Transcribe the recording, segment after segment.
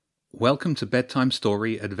Welcome to Bedtime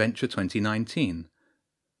Story Adventure 2019.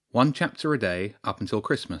 One chapter a day up until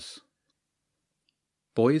Christmas.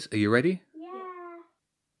 Boys, are you ready? Yeah.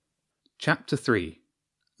 Chapter 3.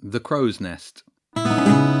 The Crow's Nest. Come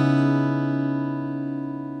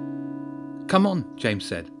on, James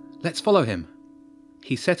said. Let's follow him.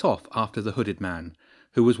 He set off after the hooded man,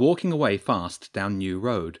 who was walking away fast down New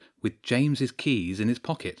Road with James's keys in his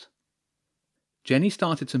pocket. Jenny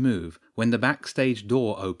started to move when the backstage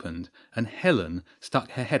door opened and Helen stuck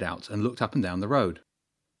her head out and looked up and down the road.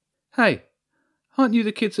 "Hey, aren't you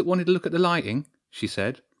the kids that wanted to look at the lighting?" she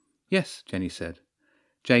said. "Yes," Jenny said.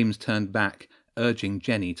 James turned back, urging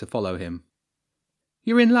Jenny to follow him.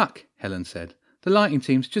 "You're in luck," Helen said. "The lighting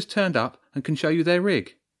team's just turned up and can show you their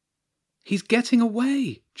rig." "He's getting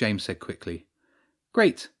away," James said quickly.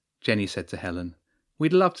 "Great," Jenny said to Helen.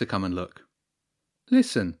 "We'd love to come and look."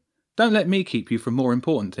 "Listen, don't let me keep you from more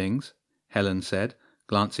important things," Helen said,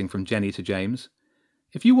 glancing from Jenny to James.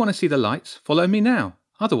 "If you want to see the lights, follow me now.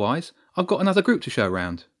 Otherwise, I've got another group to show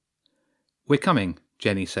round." "We're coming,"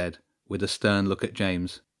 Jenny said, with a stern look at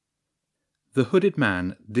James. The hooded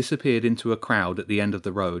man disappeared into a crowd at the end of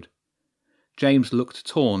the road. James looked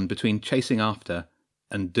torn between chasing after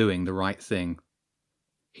and doing the right thing.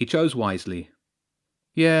 He chose wisely.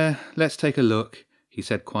 "Yeah, let's take a look," he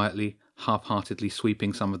said quietly, half-heartedly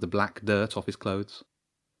sweeping some of the black dirt off his clothes.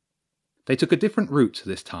 They took a different route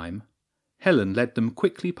this time. Helen led them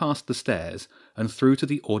quickly past the stairs and through to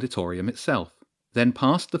the auditorium itself, then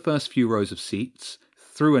past the first few rows of seats,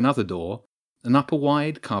 through another door, and up a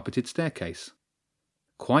wide carpeted staircase.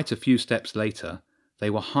 Quite a few steps later,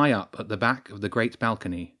 they were high up at the back of the great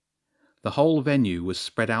balcony. The whole venue was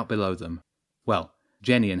spread out below them. Well,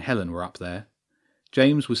 Jenny and Helen were up there.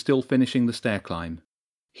 James was still finishing the stair climb.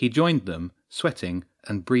 He joined them, sweating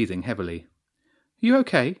and breathing heavily. "You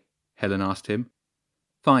okay?" Helen asked him.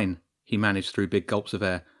 "Fine," he managed through big gulps of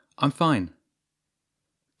air. "I'm fine."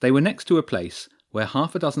 They were next to a place where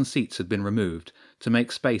half a dozen seats had been removed to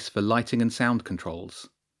make space for lighting and sound controls.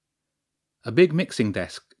 A big mixing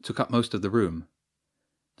desk took up most of the room.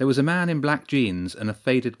 There was a man in black jeans and a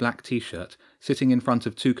faded black t-shirt sitting in front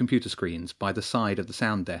of two computer screens by the side of the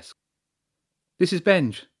sound desk. "This is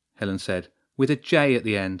Benj," Helen said, "with a J at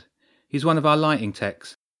the end. He's one of our lighting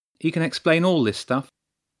techs. He can explain all this stuff."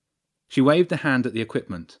 She waved a hand at the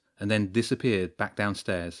equipment and then disappeared back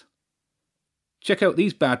downstairs. "Check out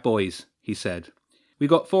these bad boys," he said. "We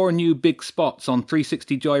got 4 new big spots on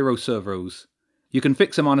 360 gyro servos. You can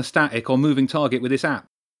fix them on a static or moving target with this app.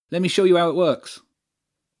 Let me show you how it works."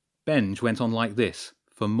 Benj went on like this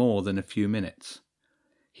for more than a few minutes.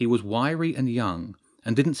 He was wiry and young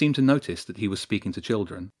and didn't seem to notice that he was speaking to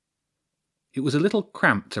children. It was a little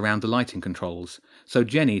cramped around the lighting controls, so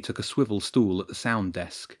Jenny took a swivel stool at the sound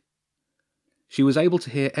desk. She was able to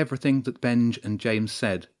hear everything that Benj and James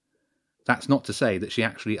said. That's not to say that she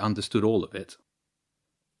actually understood all of it.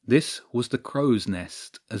 This was the Crow's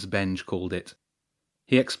Nest, as Benj called it.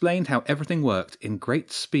 He explained how everything worked in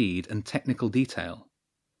great speed and technical detail.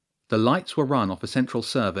 The lights were run off a central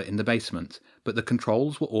server in the basement, but the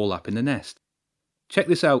controls were all up in the nest. "Check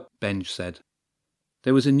this out," Benj said.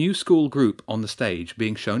 There was a new school group on the stage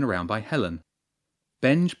being shown around by Helen.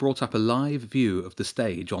 Benj brought up a live view of the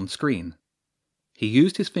stage on screen. He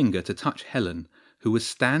used his finger to touch Helen, who was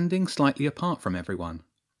standing slightly apart from everyone.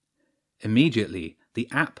 Immediately, the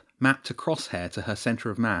app mapped a crosshair to her center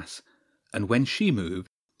of mass, and when she moved,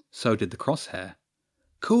 so did the crosshair.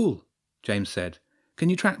 "Cool," James said. "Can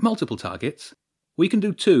you track multiple targets?" "We can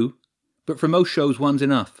do 2, but for most shows 1's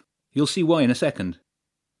enough. You'll see why in a second."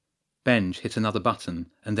 Benj hit another button,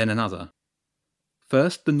 and then another.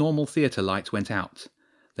 First the normal theatre lights went out,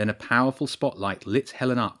 then a powerful spotlight lit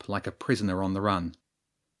Helen up like a prisoner on the run.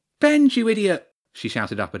 "Benj, you idiot!" she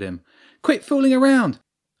shouted up at him. "Quit fooling around!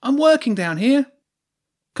 I'm working down here!"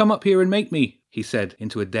 "Come up here and make me," he said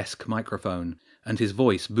into a desk microphone, and his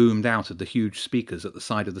voice boomed out of the huge speakers at the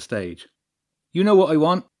side of the stage. "You know what I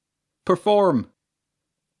want. Perform!"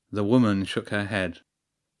 The woman shook her head.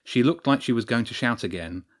 She looked like she was going to shout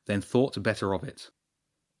again, then thought better of it.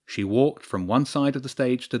 She walked from one side of the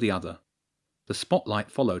stage to the other. The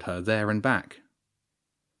spotlight followed her there and back.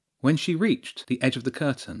 When she reached the edge of the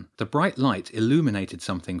curtain, the bright light illuminated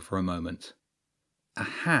something for a moment. A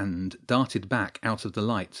hand darted back out of the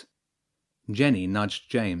light. Jenny nudged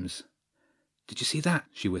James. "Did you see that?"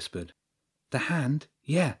 she whispered. "The hand?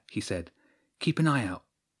 Yeah," he said. "Keep an eye out."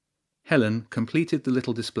 Helen completed the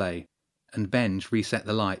little display, and Benj reset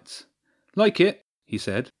the lights. "Like it?" he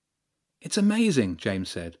said. "It's amazing," James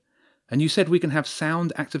said. "And you said we can have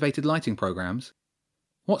sound-activated lighting programs?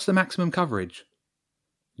 What's the maximum coverage?"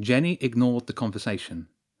 Jenny ignored the conversation.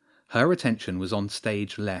 Her attention was on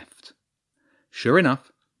stage left. Sure enough,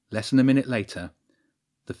 less than a minute later,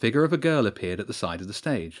 the figure of a girl appeared at the side of the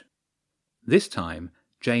stage. This time,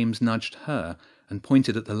 James nudged her and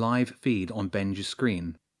pointed at the live feed on Benj's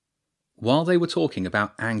screen. While they were talking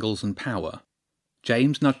about angles and power,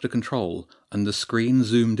 James nudged a control and the screen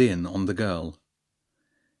zoomed in on the girl.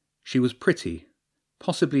 She was pretty,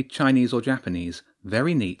 possibly Chinese or Japanese,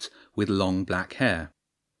 very neat, with long black hair.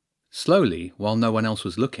 Slowly, while no one else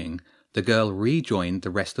was looking, the girl rejoined the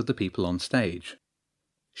rest of the people on stage.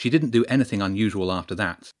 She didn't do anything unusual after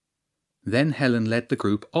that. Then Helen led the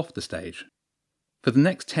group off the stage. For the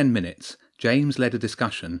next 10 minutes, James led a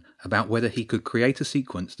discussion about whether he could create a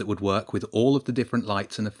sequence that would work with all of the different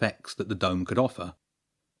lights and effects that the dome could offer.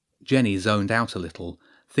 Jenny zoned out a little,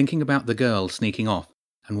 thinking about the girl sneaking off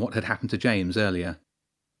and what had happened to James earlier.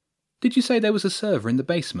 "Did you say there was a server in the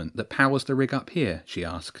basement that powers the rig up here?" she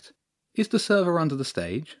asked. "Is the server under the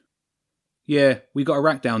stage?" "Yeah, we got a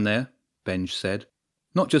rack down there," Benj said.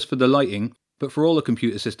 "Not just for the lighting, but for all the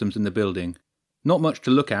computer systems in the building. Not much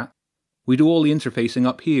to look at. We do all the interfacing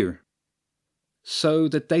up here." "So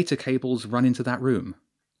the data cables run into that room?"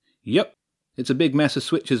 "Yep. It's a big mess of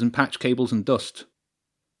switches and patch cables and dust."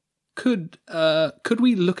 Could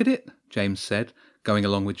we look at it?" James said, going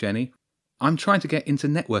along with Jenny. "I'm trying to get into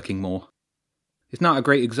networking more." "It's not a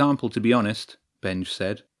great example, to be honest," Benj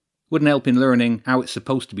said. "Wouldn't help in learning how it's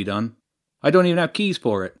supposed to be done. I don't even have keys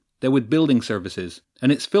for it. They're with building services,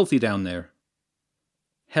 and it's filthy down there."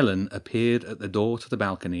 Helen appeared at the door to the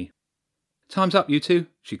balcony. "Time's up, you two,"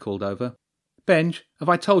 she called over. "Benj, have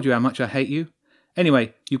I told you how much I hate you?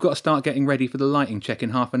 Anyway, you've got to start getting ready for the lighting check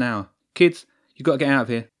in half an hour. Kids, you've got to get out of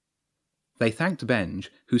here." They thanked Benj,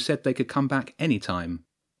 who said they could come back any time,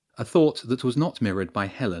 a thought that was not mirrored by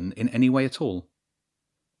Helen in any way at all.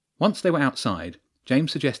 Once they were outside,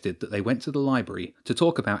 James suggested that they went to the library to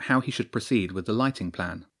talk about how he should proceed with the lighting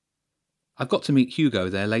plan. "I've got to meet Hugo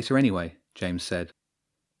there later anyway," James said.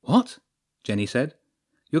 "What?" Jenny said.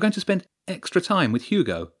 "You're going to spend extra time with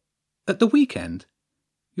Hugo? At the weekend?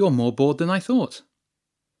 You're more bored than I thought."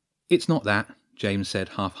 "It's not that," James said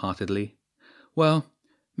half-heartedly. "Well,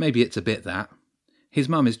 maybe it's a bit that. His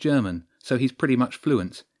mum is German, so he's pretty much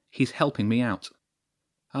fluent. He's helping me out."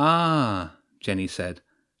 "Ah," Jenny said.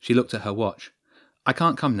 She looked at her watch. "I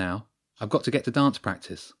can't come now. I've got to get to dance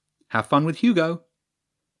practice. Have fun with Hugo."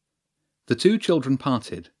 The two children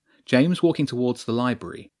parted, James walking towards the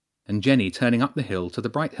library, and Jenny turning up the hill to the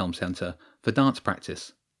Brighthelm Centre for dance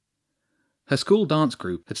practice. Her school dance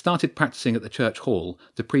group had started practicing at the church hall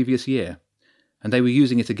the previous year, and they were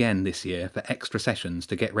using it again this year for extra sessions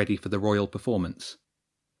to get ready for the royal performance.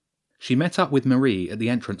 She met up with Marie at the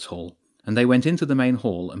entrance hall, and they went into the main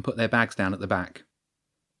hall and put their bags down at the back.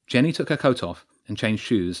 Jenny took her coat off and changed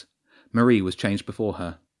shoes. Marie was changed before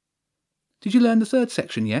her. "Did you learn the third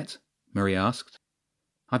section yet?" Marie asked.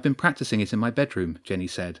 "I've been practicing it in my bedroom," Jenny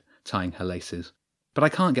said, tying her laces. "But I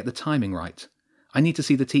can't get the timing right. I need to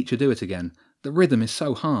see the teacher do it again. The rhythm is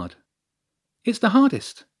so hard." "It's the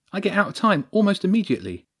hardest. I get out of time almost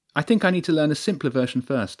immediately. I think I need to learn a simpler version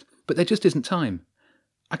first, but there just isn't time.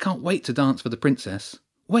 I can't wait to dance for the princess.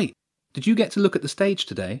 Wait, did you get to look at the stage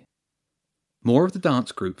today?" More of the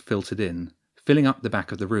dance group filtered in, filling up the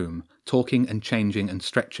back of the room, talking and changing and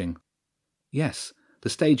stretching. "Yes, the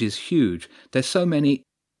stage is huge. There's so many—"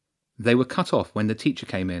 They were cut off when the teacher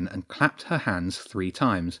came in and clapped her hands 3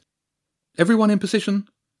 times. "Everyone in position,"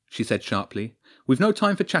 she said sharply. "We've no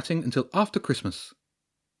time for chatting until after Christmas."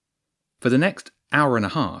 For the next hour and a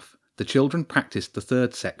half, the children practiced the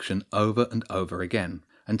third section over and over again,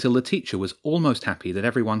 until the teacher was almost happy that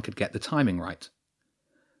everyone could get the timing right.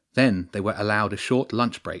 Then they were allowed a short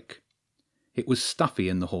lunch break. It was stuffy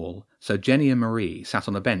in the hall, so Jenny and Marie sat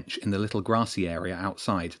on a bench in the little grassy area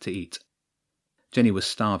outside to eat. Jenny was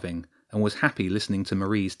starving and was happy listening to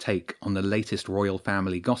Marie's take on the latest royal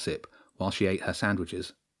family gossip while she ate her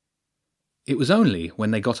sandwiches. It was only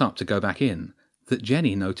when they got up to go back in that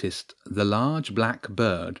Jenny noticed the large black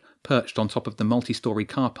bird perched on top of the multi-storey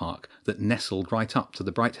car park that nestled right up to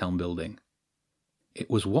the Brighthelm building. It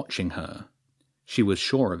was watching her. She was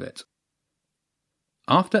sure of it.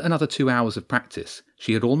 After another 2 hours of practice,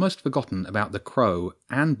 she had almost forgotten about the crow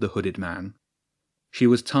and the hooded man. She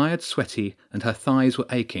was tired, sweaty, and her thighs were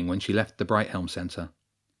aching when she left the Brighthelm Centre.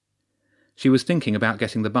 She was thinking about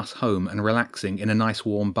getting the bus home and relaxing in a nice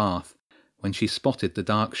warm bath when she spotted the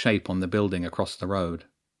dark shape on the building across the road.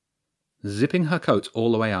 Zipping her coat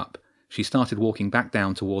all the way up, she started walking back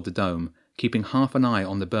down toward the dome, keeping half an eye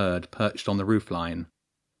on the bird perched on the roofline.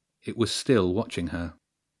 It was still watching her.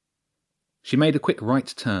 She made a quick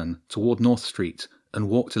right turn toward North Street and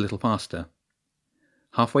walked a little faster.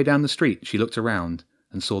 Halfway down the street she looked around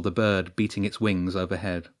and saw the bird beating its wings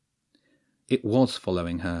overhead. It was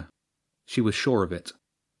following her. She was sure of it,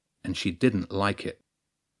 and she didn't like it.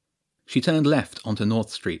 She turned left onto North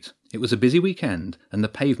Street. It was a busy weekend, and the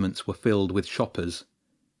pavements were filled with shoppers.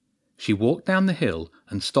 She walked down the hill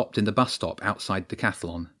and stopped in the bus stop outside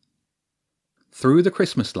Decathlon. Through the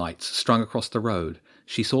Christmas lights strung across the road,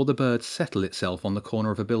 she saw the bird settle itself on the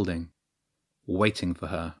corner of a building, waiting for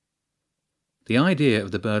her. The idea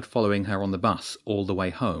of the bird following her on the bus all the way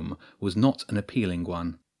home was not an appealing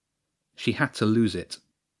one. She had to lose it.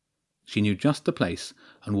 She knew just the place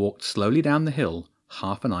and walked slowly down the hill,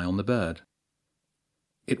 half an eye on the bird.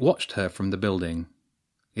 It watched her from the building.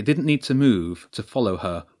 It didn't need to move to follow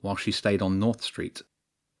her while she stayed on North Street.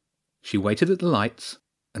 She waited at the lights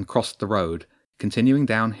and crossed the road, continuing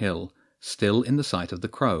downhill, still in the sight of the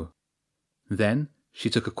crow. Then she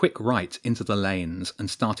took a quick right into the lanes and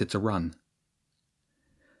started to run.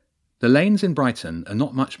 The lanes in Brighton are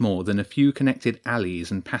not much more than a few connected alleys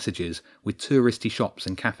and passages with touristy shops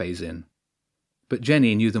and cafes in. But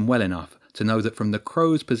Jenny knew them well enough to know that from the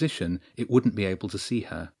crow's position it wouldn't be able to see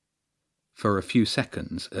her. For a few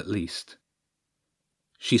seconds, at least.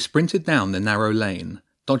 She sprinted down the narrow lane,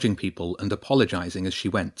 dodging people and apologising as she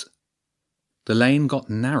went. The lane got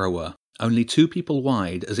narrower, only 2 people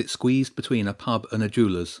wide as it squeezed between a pub and a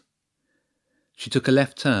jeweller's. She took a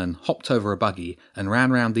left turn, hopped over a buggy, and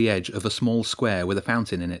ran round the edge of a small square with a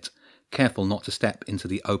fountain in it, careful not to step into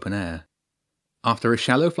the open air. After a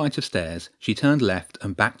shallow flight of stairs, she turned left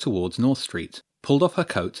and back towards North Street, pulled off her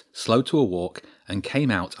coat, slowed to a walk, and came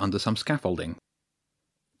out under some scaffolding.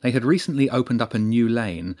 They had recently opened up a new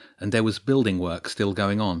lane, and there was building work still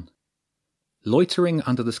going on. Loitering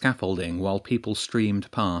under the scaffolding while people streamed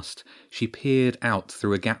past, she peered out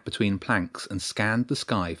through a gap between planks and scanned the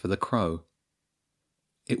sky for the crow.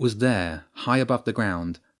 It was there, high above the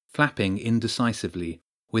ground, flapping indecisively,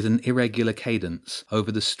 with an irregular cadence,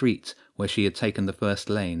 over the street where she had taken the first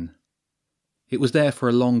lane. It was there for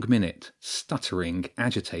a long minute, stuttering,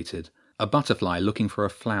 agitated, a butterfly looking for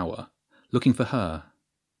a flower, looking for her.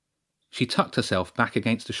 She tucked herself back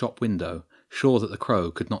against a shop window, sure that the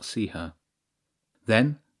crow could not see her.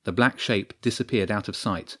 Then the black shape disappeared out of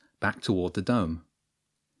sight, back toward the dome.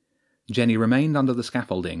 Jenny remained under the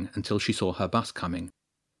scaffolding until she saw her bus coming,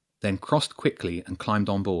 then crossed quickly and climbed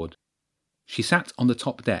on board. She sat on the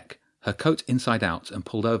top deck, her coat inside out and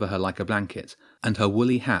pulled over her like a blanket, and her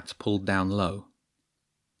woolly hat pulled down low.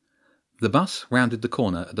 The bus rounded the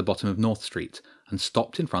corner at the bottom of North Street and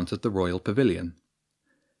stopped in front of the Royal Pavilion.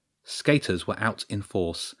 Skaters were out in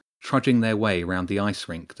force, trudging their way round the ice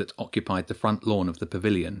rink that occupied the front lawn of the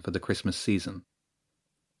pavilion for the Christmas season.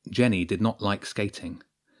 Jenny did not like skating,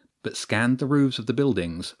 but scanned the roofs of the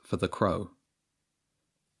buildings for the crow.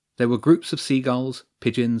 There were groups of seagulls,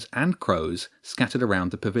 pigeons, and crows scattered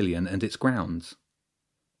around the pavilion and its grounds.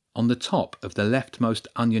 On the top of the leftmost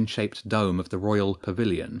onion-shaped dome of the Royal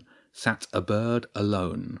Pavilion sat a bird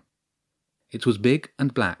alone. It was big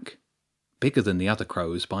and black, bigger than the other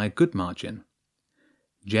crows by a good margin.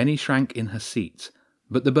 Jenny shrank in her seat,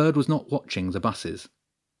 but the bird was not watching the buses.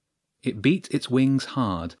 It beat its wings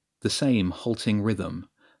hard, the same halting rhythm,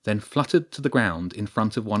 then fluttered to the ground in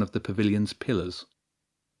front of one of the pavilion's pillars.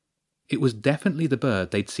 It was definitely the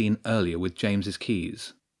bird they'd seen earlier with James's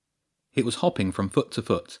keys. It was hopping from foot to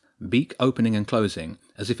foot, beak opening and closing,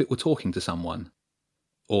 as if it were talking to someone.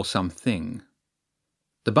 Or something.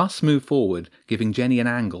 The bus moved forward, giving Jenny an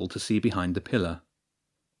angle to see behind the pillar.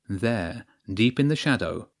 There, deep in the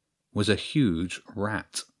shadow, was a huge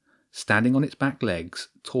rat, standing on its back legs,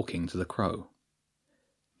 talking to the crow.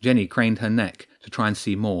 Jenny craned her neck to try and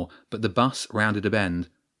see more, but the bus rounded a bend,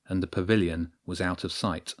 and the pavilion was out of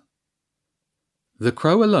sight. The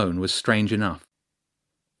crow alone was strange enough.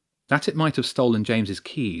 That it might have stolen James's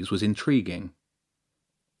keys was intriguing.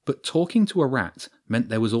 But talking to a rat meant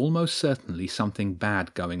there was almost certainly something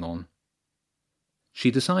bad going on.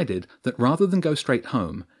 She decided that rather than go straight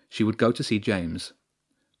home, she would go to see James.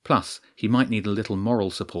 Plus, he might need a little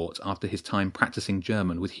moral support after his time practicing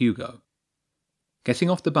German with Hugo. Getting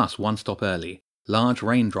off the bus one stop early, large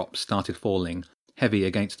raindrops started falling, heavy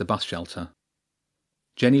against the bus shelter.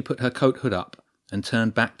 Jenny put her coat hood up and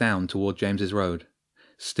turned back down toward James's Road,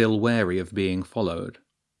 still wary of being followed.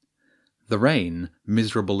 The rain,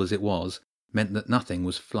 miserable as it was, meant that nothing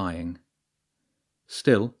was flying.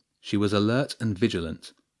 Still, she was alert and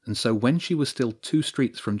vigilant, and so when she was still 2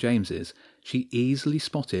 streets from James's, she easily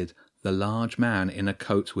spotted the large man in a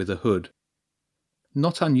coat with a hood.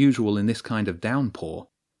 Not unusual in this kind of downpour,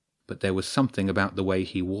 but there was something about the way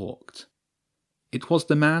he walked. It was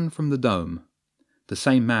the man from the dome, the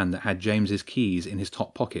same man that had James's keys in his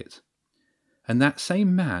top pocket. And that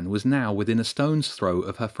same man was now within a stone's throw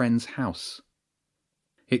of her friend's house.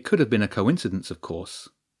 It could have been a coincidence, of course,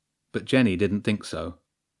 but Jenny didn't think so.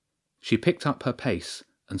 She picked up her pace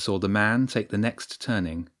and saw the man take the next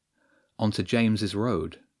turning, onto James's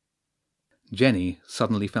road. Jenny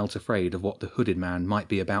suddenly felt afraid of what the hooded man might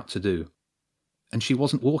be about to do. And she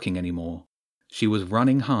wasn't walking anymore. She was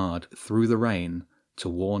running hard through the rain to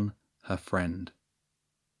warn her friend.